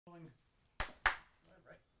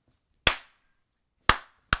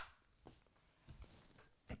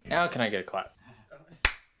Now can I get a clap?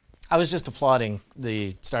 I was just applauding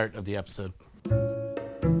the start of the episode.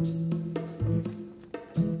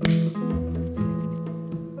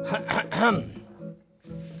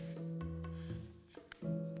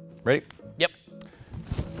 Ready? Yep.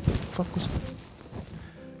 Fuck was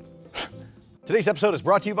Today's episode is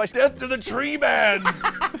brought to you by Death to the Tree Man.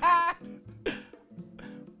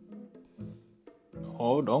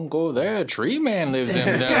 Oh, don't go there. Tree Man lives in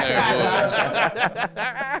there, boys.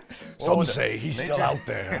 Some say he's still out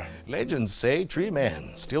there. Legends say Tree Man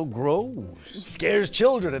still grows. Scares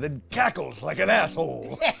children and then cackles like an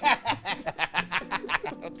asshole.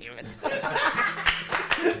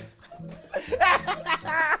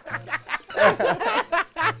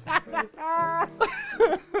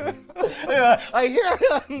 I hear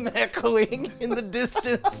him echoing in the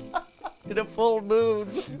distance in a full moon.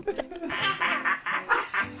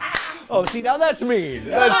 Oh, see, now that's mean.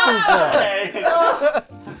 That's too far.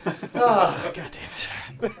 Oh, God damn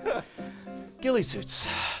it. Ghillie suits.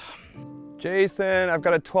 Jason, I've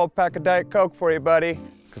got a 12-pack of Diet Coke for you, buddy.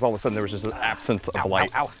 Because all of a sudden there was just an absence of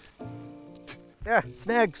light. Ow. Yeah,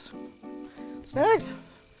 snags. Snags.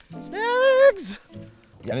 Snags.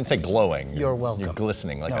 I didn't say glowing. You're welcome. You're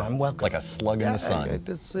glistening like, I'm welcome. like a slug in the sun.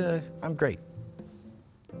 I'm great.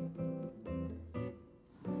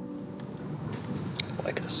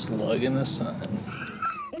 Like a slug in the sun.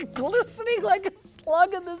 Glistening like a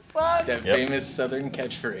slug in the sun. That famous Southern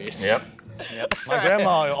catchphrase. Yep. My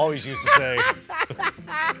grandma always used to say.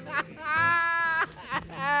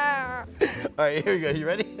 All right, here we go. You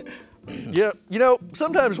ready? Yeah, you know,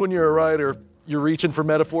 sometimes when you're a writer, you're reaching for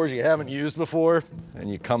metaphors you haven't used before,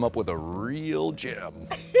 and you come up with a real gem.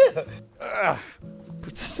 I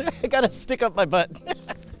gotta stick up my butt.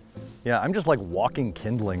 Yeah, I'm just like walking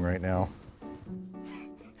kindling right now.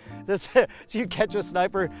 So you catch a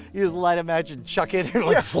sniper, use a light a match and chuck it, and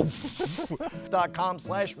like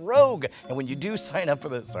 .com/rogue. And when you do sign up for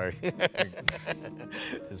this, sorry.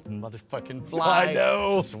 This motherfucking fly. I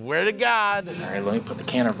know. Swear to God. All right, let me put the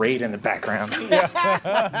can of Raid in the background.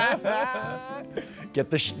 Get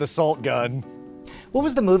the salt gun. What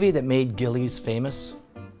was the movie that made Ghillies famous?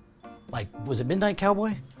 Like, was it Midnight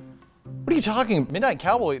Cowboy? What are you talking? Midnight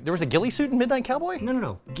Cowboy? There was a ghillie suit in Midnight Cowboy?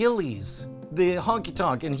 No. Ghillies. The honky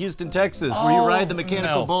tonk in Houston, Texas, where you ride the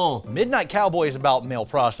mechanical bull. Midnight Cowboy is about male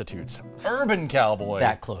prostitutes. Urban Cowboy.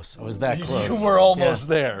 That close. I was that close. You were almost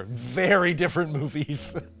there. Very different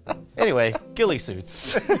movies. Anyway, ghillie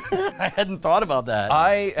suits. I hadn't thought about that.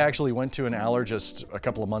 I actually went to an allergist a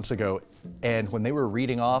couple of months ago, and when they were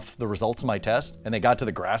reading off the results of my test and they got to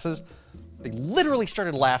the grasses, they literally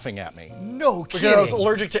started laughing at me. No kidding. Because I was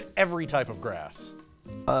allergic to every type of grass.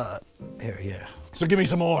 Here, yeah. So give me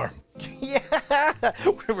some more. Yeah.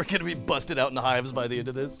 We're gonna be busted out in hives by the end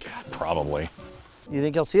of this. Probably. You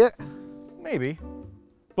think he'll see it? Maybe.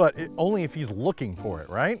 But only if he's looking for it,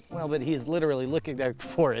 right? Well, but he's literally looking there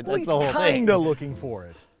for it. Well, That's the whole he's thing. kinda looking for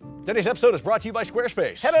it. Today's episode is brought to you by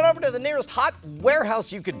Squarespace. Head on over to the nearest hot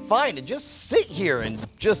warehouse you can find and just sit here and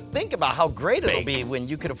just think about how great it'll be when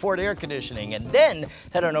you can afford air conditioning. And then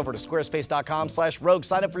head on over to squarespace.com/rogue.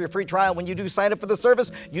 Sign up for your free trial. When you do sign up for the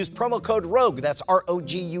service, use promo code ROGUE. That's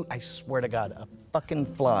ROGU. I swear to God, a fucking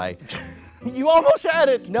fly. You almost had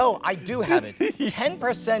it. No, I do have it.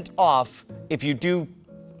 10% off if you do.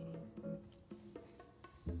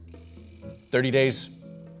 30 days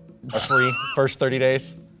are free. First 30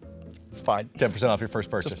 days. It's fine. 10% off your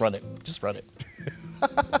first purchase. Just run it. Just run it.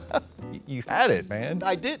 You had it, man.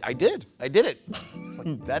 I did it.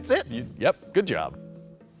 That's it. Yep, good job.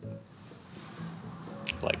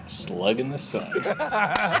 Like a slug in the sun.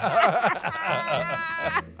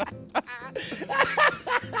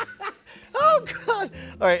 Oh, God.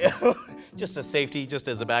 All right. Just a safety, just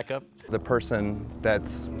as a backup. The person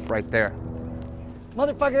that's right there.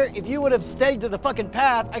 Motherfucker, if you would have stayed to the fucking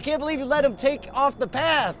path, I can't believe you let him take off the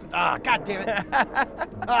path. Ah, God damn it.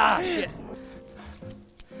 Ah, shit.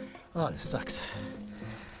 Oh, this sucks.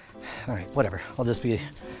 All right, whatever. I'll just take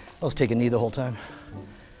a knee the whole time.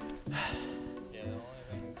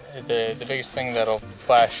 The biggest thing that'll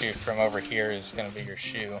flash you from over here is going to be your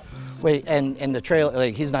shoe. Wait, and the trail,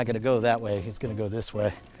 like, he's not gonna go that way. He's gonna go this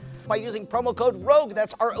way. By using promo code ROGUE,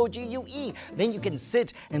 that's ROGUE, then you can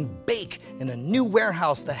sit and bake in a new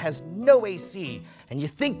warehouse that has no AC. And you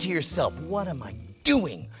think to yourself, what am I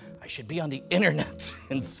doing? I should be on the internet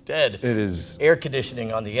instead. It is. Air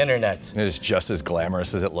conditioning on the internet. It is just as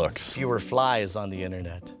glamorous as it looks. Fewer flies on the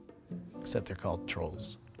internet, except they're called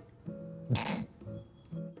trolls.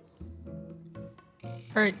 All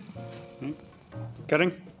right.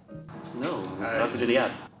 Cutting? No, we still have to do the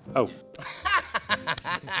ad. Oh.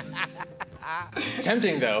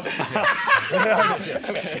 Tempting though.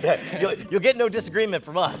 You'll get no disagreement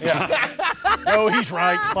from us. No, he's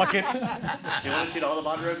right. Fuck it. Do you want to shoot all the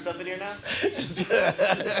Bond Road stuff in here now?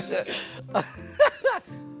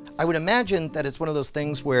 I would imagine that it's one of those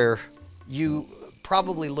things where you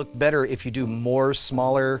probably look better if you do more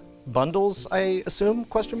smaller bundles, I assume,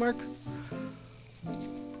 question mark?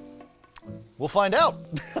 We'll find out.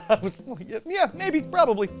 I was like, yeah, maybe,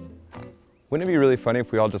 probably. Wouldn't it be really funny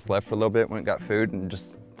if we all just left for a little bit, went and got food, and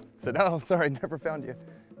just said, oh, sorry, never found you?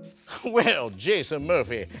 Well, Jason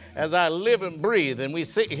Murphy, as I live and breathe and we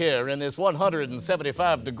sit here in this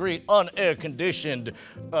 175-degree unair-conditioned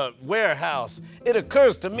warehouse, it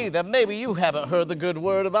occurs to me that maybe you haven't heard the good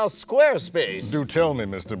word about Squarespace. Do tell me,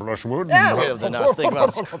 Mr. Brushwood. Yeah, we have the nice thing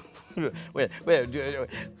about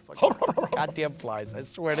goddamn flies, I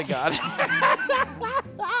swear to God.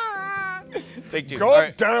 Take two.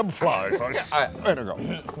 Goddamn flies. There you go.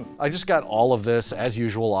 I just got all of this, as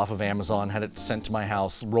usual, off of Amazon, had it sent to my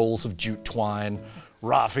house, rolls of jute twine,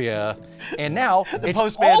 raffia, and now it's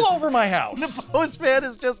all over my house. The postman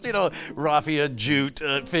is just, raffia, jute,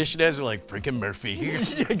 fishnets, like freaking Murphy.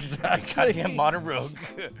 Exactly. Goddamn modern rogue.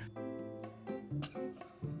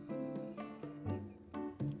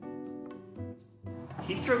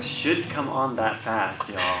 Heat strokes should come on that fast,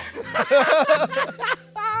 y'all.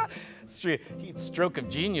 Heat stroke of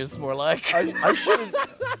genius, more like. I should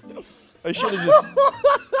have just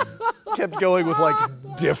kept going with like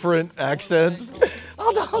different accents.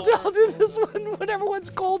 I'll do this one when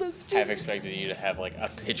everyone's coldest. I've expected you to have like a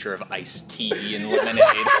pitcher of iced tea and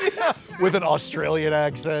lemonade. With an Australian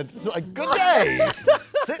accent. It's like, good day.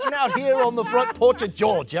 Sitting out here on the front porch of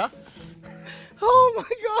Georgia. Oh my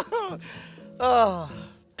God.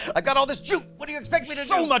 I got all this jute. What do you expect me to do?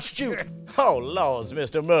 So much jute. Oh, laws,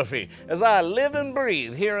 Mr. Murphy. As I live and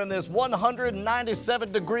breathe here in this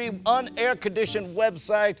 197-degree unair-conditioned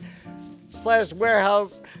website /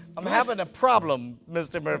 warehouse, I'm having a problem,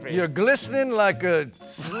 Mr. Murphy. You're glistening like a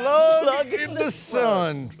slug in the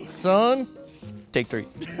sun, son. Take three.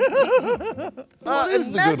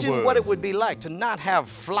 is the good Imagine word? what it would be like to not have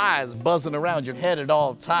flies buzzing around your head at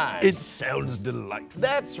all times. It sounds delightful.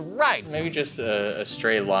 That's right. Maybe just a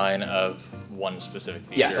stray line of one specific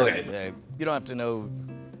feature. Okay. You don't have to know.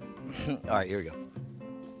 All right, here we go.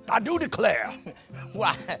 I do declare.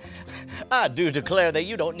 Why, I do declare that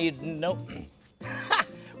you don't need to know.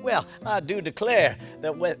 Well, I do declare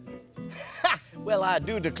that Well, I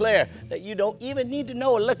do declare that you don't even need to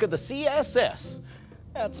know a lick of the CSS.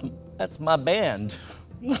 That's my band.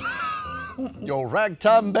 Your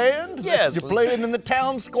ragtime band? Yes. You're playing in the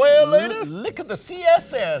town square later? Lick of the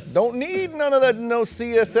CSS. Don't need none of that no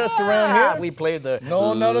CSS around here. We played the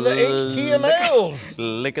No, none of the HTMLs.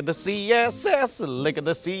 Lick of the CSS, lick of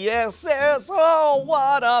the CSS. Oh,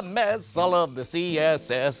 what a mess. I love the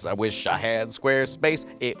CSS. I wish I had Squarespace.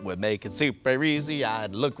 It would make it super easy.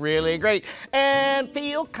 I'd look really great and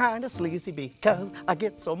feel kind of sleazy because I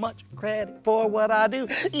get so much credit for what I do,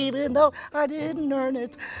 even though I didn't earn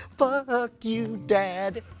it. Fuck you,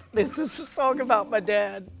 Dad. This is a song about my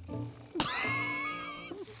dad.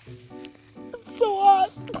 It's so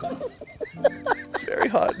hot. It's very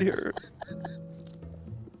hot here.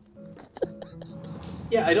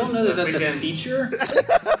 Yeah, I don't know that that's a feature.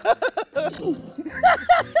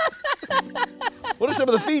 What are some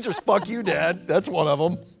of the features? Fuck you, Dad. That's one of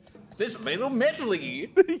them. This little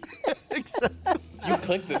medley. You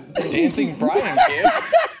click the Dancing Brian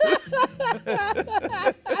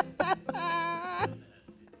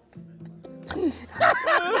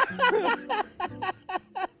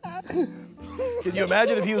Can you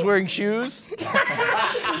imagine if he was wearing shoes? He'd be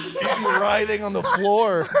writhing on the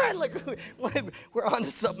floor. All right, look, we're on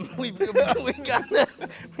to something. We got this.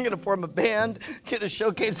 We're gonna form a band, get a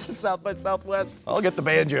showcase to South by Southwest. I'll get the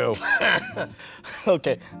banjo.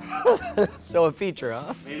 Okay, so a feature,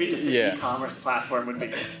 huh? Maybe just the e-commerce platform would be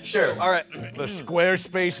good. Sure. All right. The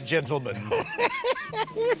Squarespace gentleman.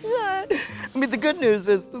 I mean, the good news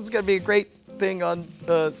is this is gonna be a great thing on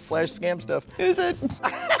 /scam stuff. Is it?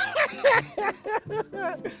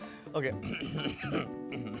 Okay.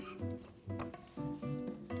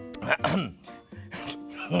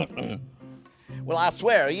 Well, I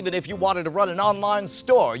swear, even if you wanted to run an online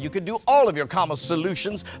store, you could do all of your commerce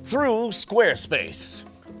solutions through Squarespace.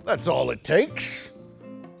 That's all it takes.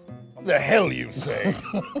 The hell you say?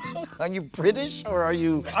 Are you British or are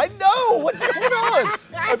you? I know. What's going on?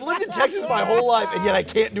 I've lived in Texas my whole life, and yet I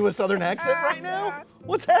can't do a Southern accent right now.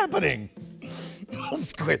 What's happening?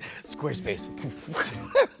 Squarespace.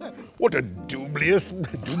 What a dublious.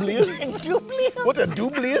 Dublious? What a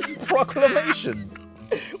dublious proclamation.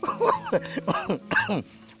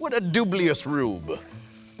 What a dublious rube.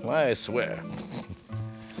 I swear.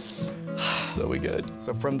 So we good.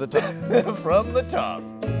 So from the top. From the top.